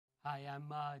Hi,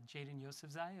 I'm Jayden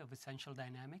Yosefzai of Essential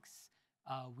Dynamics.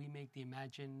 We make the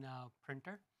Imagine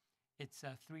printer. It's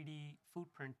a 3D food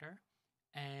printer,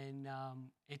 and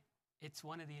it's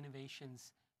one of the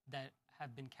innovations that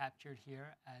have been captured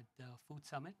here at the Food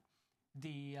Summit.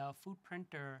 The food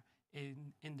printer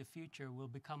in the future will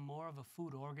become more of a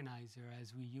food organizer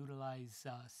as we utilize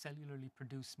cellularly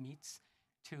produced meats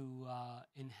to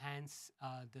enhance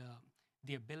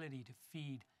the ability to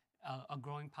feed a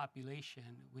growing population,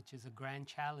 which is a grand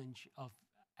challenge of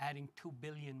adding 2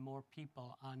 billion more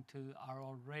people onto our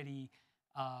already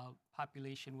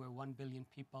population where 1 billion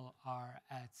people are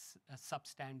at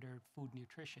substandard food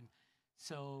nutrition.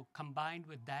 So combined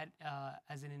with that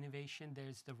as an innovation,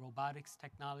 there's the robotics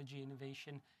technology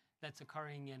innovation that's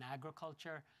occurring in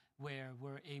agriculture, where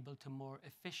we're able to more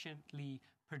efficiently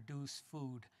produce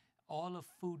food. All of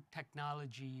food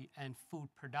technology and food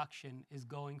production is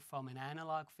going from an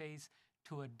analog phase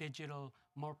to a digital,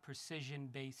 more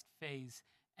precision-based phase.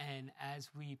 And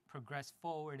as we progress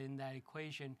forward in that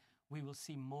equation, we will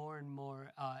see more and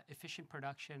more efficient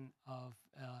production of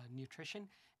nutrition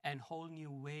and whole new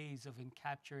ways of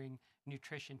capturing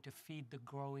nutrition to feed the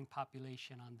growing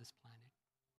population on this planet.